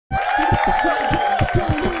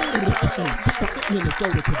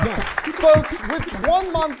Folks, with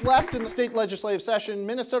 1 month left in the state legislative session,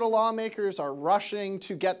 Minnesota lawmakers are rushing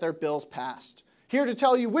to get their bills passed. Here to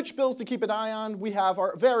tell you which bills to keep an eye on, we have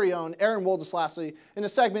our very own Aron Woldeslassie in a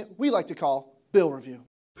segment we like to call Bill Review.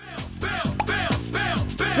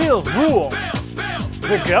 Bills rule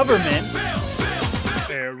the government.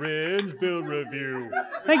 Aron's Bill Review.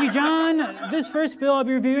 Thank you, John. This first bill I'll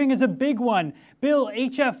be reviewing is a big one. Bill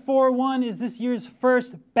HF 41 is this year's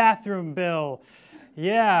first bathroom bill.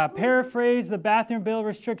 Yeah, paraphrase, the bathroom bill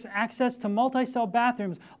restricts access to multi-cell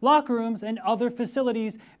bathrooms, locker rooms, and other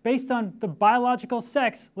facilities based on the biological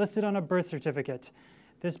sex listed on a birth certificate.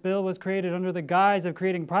 This bill was created under the guise of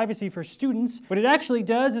creating privacy for students. What it actually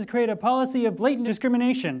does is create a policy of blatant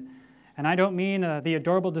discrimination. And I don't mean the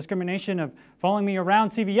adorable discrimination of following me around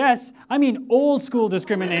CVS. I mean old school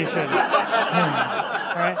discrimination.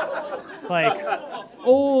 Right? Like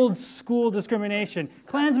old school discrimination.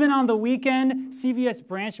 Klansman on the weekend, CVS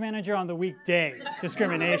branch manager on the weekday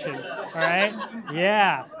discrimination. All right?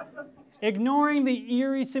 Yeah. Ignoring the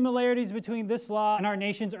eerie similarities between this law and our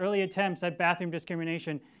nation's early attempts at bathroom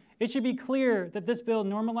discrimination, it should be clear that this bill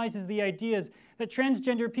normalizes the ideas that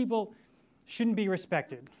transgender people shouldn't be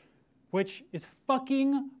respected, which is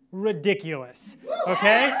fucking ridiculous,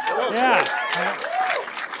 okay? Yeah.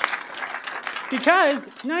 Because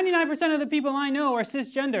 99% of the people I know are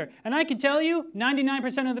cisgender, and I can tell you,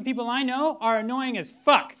 99% of the people I know are annoying as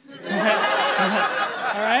fuck. All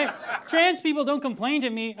right? Trans people don't complain to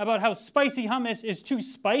me about how spicy hummus is too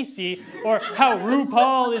spicy or how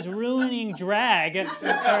RuPaul is ruining drag. All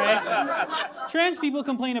right? Trans people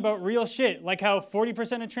complain about real shit, like how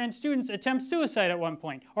 40% of trans students attempt suicide at one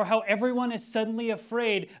point, or how everyone is suddenly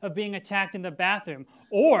afraid of being attacked in the bathroom,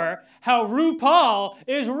 or how RuPaul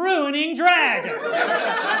is ruining drag.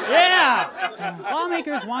 Yeah!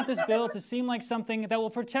 Lawmakers want this bill to seem like something that will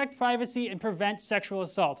protect privacy and prevent sexual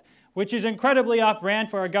assault, which is incredibly off-brand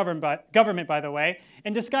for our government, by the way,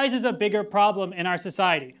 and disguises a bigger problem in our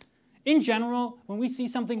society. In general, when we see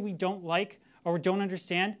something we don't like or don't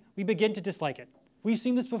understand, we begin to dislike it. We've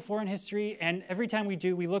seen this before in history, and every time we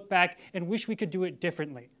do, we look back and wish we could do it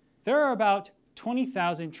differently. There are about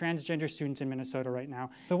 20,000 transgender students in Minnesota right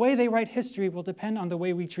now. The way they write history will depend on the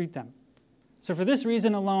way we treat them. So for this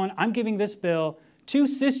reason alone, I'm giving this bill 2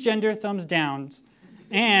 cisgender thumbs downs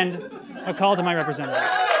and a call to my representative.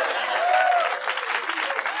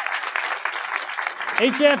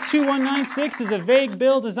 HF 2196 is a vague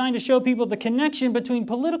bill designed to show people the connection between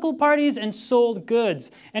political parties and sold goods.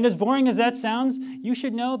 And as boring as that sounds, you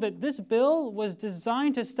should know that this bill was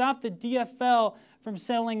designed to stop the DFL from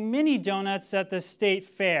selling mini donuts at the state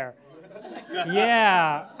fair.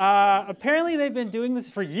 Yeah, apparently they've been doing this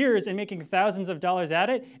for years and making thousands of dollars at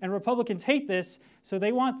it, and Republicans hate this, so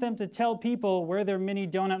they want them to tell people where their mini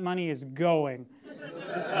donut money is going.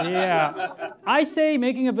 Yeah. I say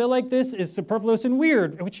making a bill like this is superfluous and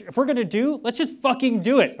weird, which if we're gonna do, let's just fucking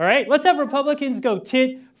do it, all right? Let's have Republicans go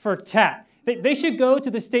tit for tat. They should go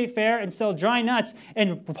to the state fair and sell dry nuts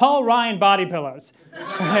and Paul Ryan body pillows.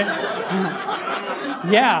 Right?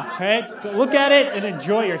 Yeah, right? Look at it and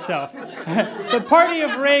enjoy yourself. The party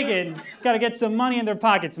of Reagan's gotta get some money in their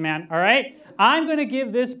pockets, man, all right? I'm gonna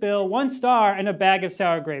give this bill 1 star and a bag of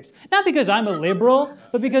sour grapes. Not because I'm a liberal,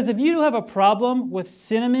 but because if you have a problem with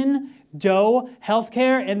cinnamon, dough,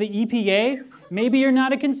 healthcare, and the EPA, maybe you're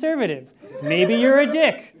not a conservative. Maybe you're a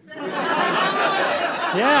dick.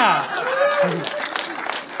 Yeah.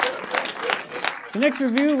 The next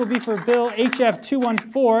review will be for Bill HF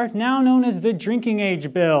 214, now known as the Drinking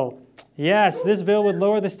Age Bill. Yes, this bill would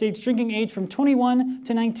lower the state's drinking age from 21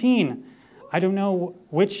 to 19. I don't know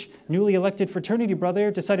which newly elected fraternity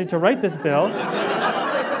brother decided to write this bill.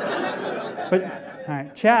 But, all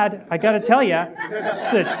right, Chad, I gotta tell you,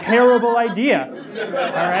 it's a terrible idea,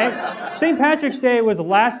 all right? St. Patrick's Day was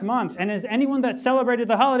last month, and as anyone that celebrated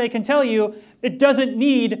the holiday can tell you, it doesn't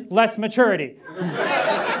need less maturity.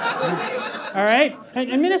 All right?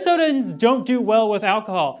 And Minnesotans don't do well with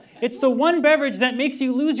alcohol. It's the one beverage that makes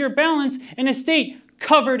you lose your balance in a state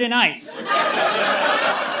covered in ice.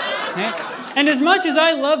 Okay? And as much as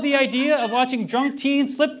I love the idea of watching drunk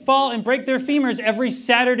teens slip, fall, and break their femurs every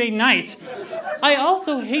Saturday night, I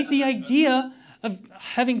also hate the idea of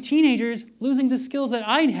having teenagers losing the skills that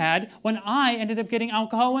I'd had when I ended up getting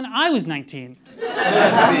alcohol when I was 19.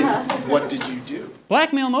 What did you do?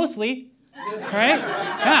 Blackmail mostly. Right?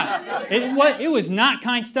 Yeah. It was not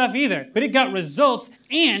kind stuff either, but it got results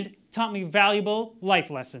and taught me valuable life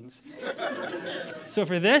lessons. So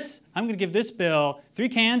for this, I'm going to give this bill 3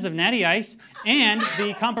 cans of Natty Ice and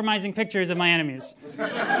the compromising pictures of my enemies.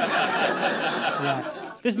 Yes.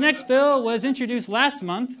 This next bill was introduced last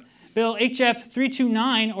month, Bill HF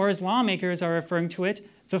 329, or as lawmakers are referring to it,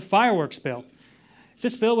 the fireworks bill.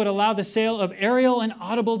 This bill would allow the sale of aerial and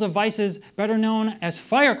audible devices better known as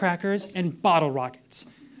firecrackers and bottle rockets.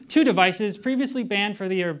 2 devices previously banned for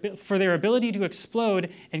their ability to explode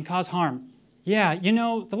and cause harm. Yeah, you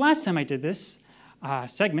know, the last time I did this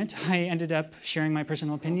segment, I ended up sharing my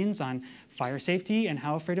personal opinions on fire safety and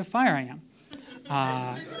how afraid of fire I am.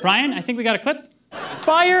 Brian, I think we got a clip.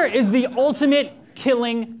 Fire is the ultimate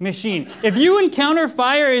killing machine. If you encounter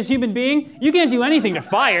fire as a human being, you can't do anything to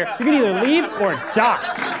fire. You can either leave or die.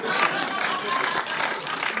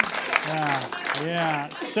 Yeah,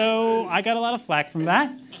 so I got a lot of flack from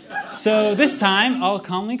that. So this time, I'll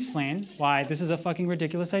calmly explain why this is a fucking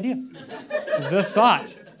ridiculous idea. The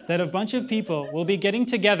thought that a bunch of people will be getting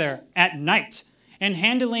together at night and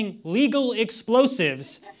handling legal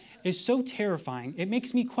explosives is so terrifying, it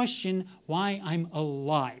makes me question why I'm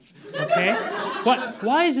alive, okay?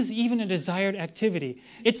 Why is this even a desired activity?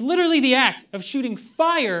 It's literally the act of shooting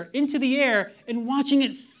fire into the air and watching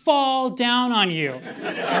it fall down on you.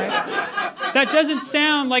 Right? That doesn't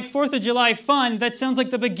sound like 4th of July fun, that sounds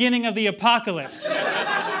like the beginning of the apocalypse,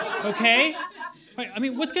 okay? I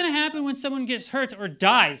mean, what's gonna happen when someone gets hurt or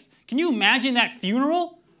dies? Can you imagine that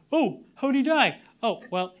funeral? Oh, how'd he die? Oh,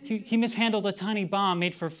 well, he mishandled a tiny bomb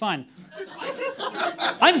made for fun.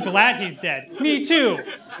 I'm glad he's dead. Me too.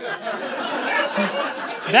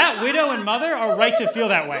 That widow and mother are right to feel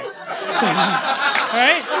that way.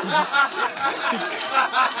 Right?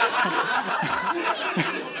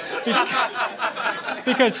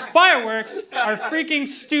 Because fireworks are freaking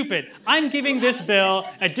stupid. I'm giving this bill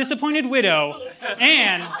a disappointed widow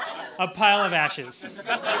and a pile of ashes.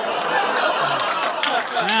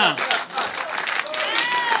 Now,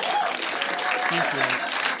 thank you.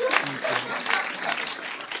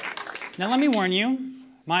 Now let me warn you,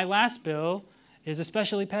 my last bill is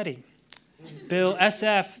especially petty. Bill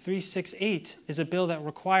SF 368 is a bill that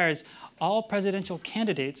requires all presidential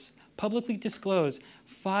candidates publicly disclose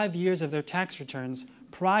 5 years of their tax returns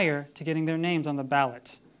prior to getting their names on the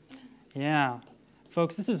ballot. Yeah,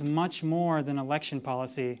 folks, this is much more than election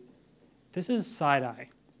policy. This is side-eye.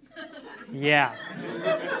 Yeah.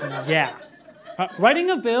 Writing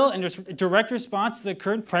a bill in direct response to the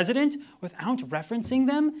current president without referencing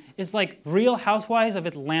them is like Real Housewives of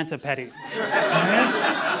Atlanta petty. Okay?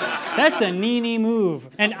 That's a nee move.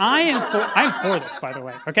 And I'm for this, by the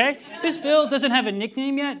way, okay? This bill doesn't have a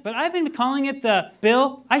nickname yet, but I've been calling it the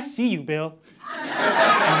Bill, I see you, Bill.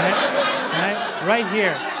 Right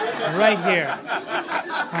here.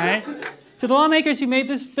 All right? To the lawmakers who made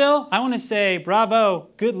this bill, I want to say bravo,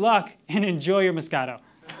 good luck, and enjoy your Moscato.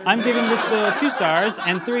 I'm giving this bill 2 stars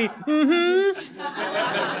and 3 mm-hms.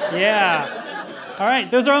 Yeah. All right,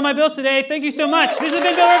 those are all my bills today. Thank you so much. This has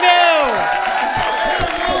been Bill Review.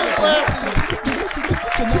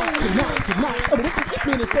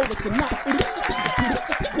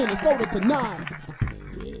 Minnesota tonight.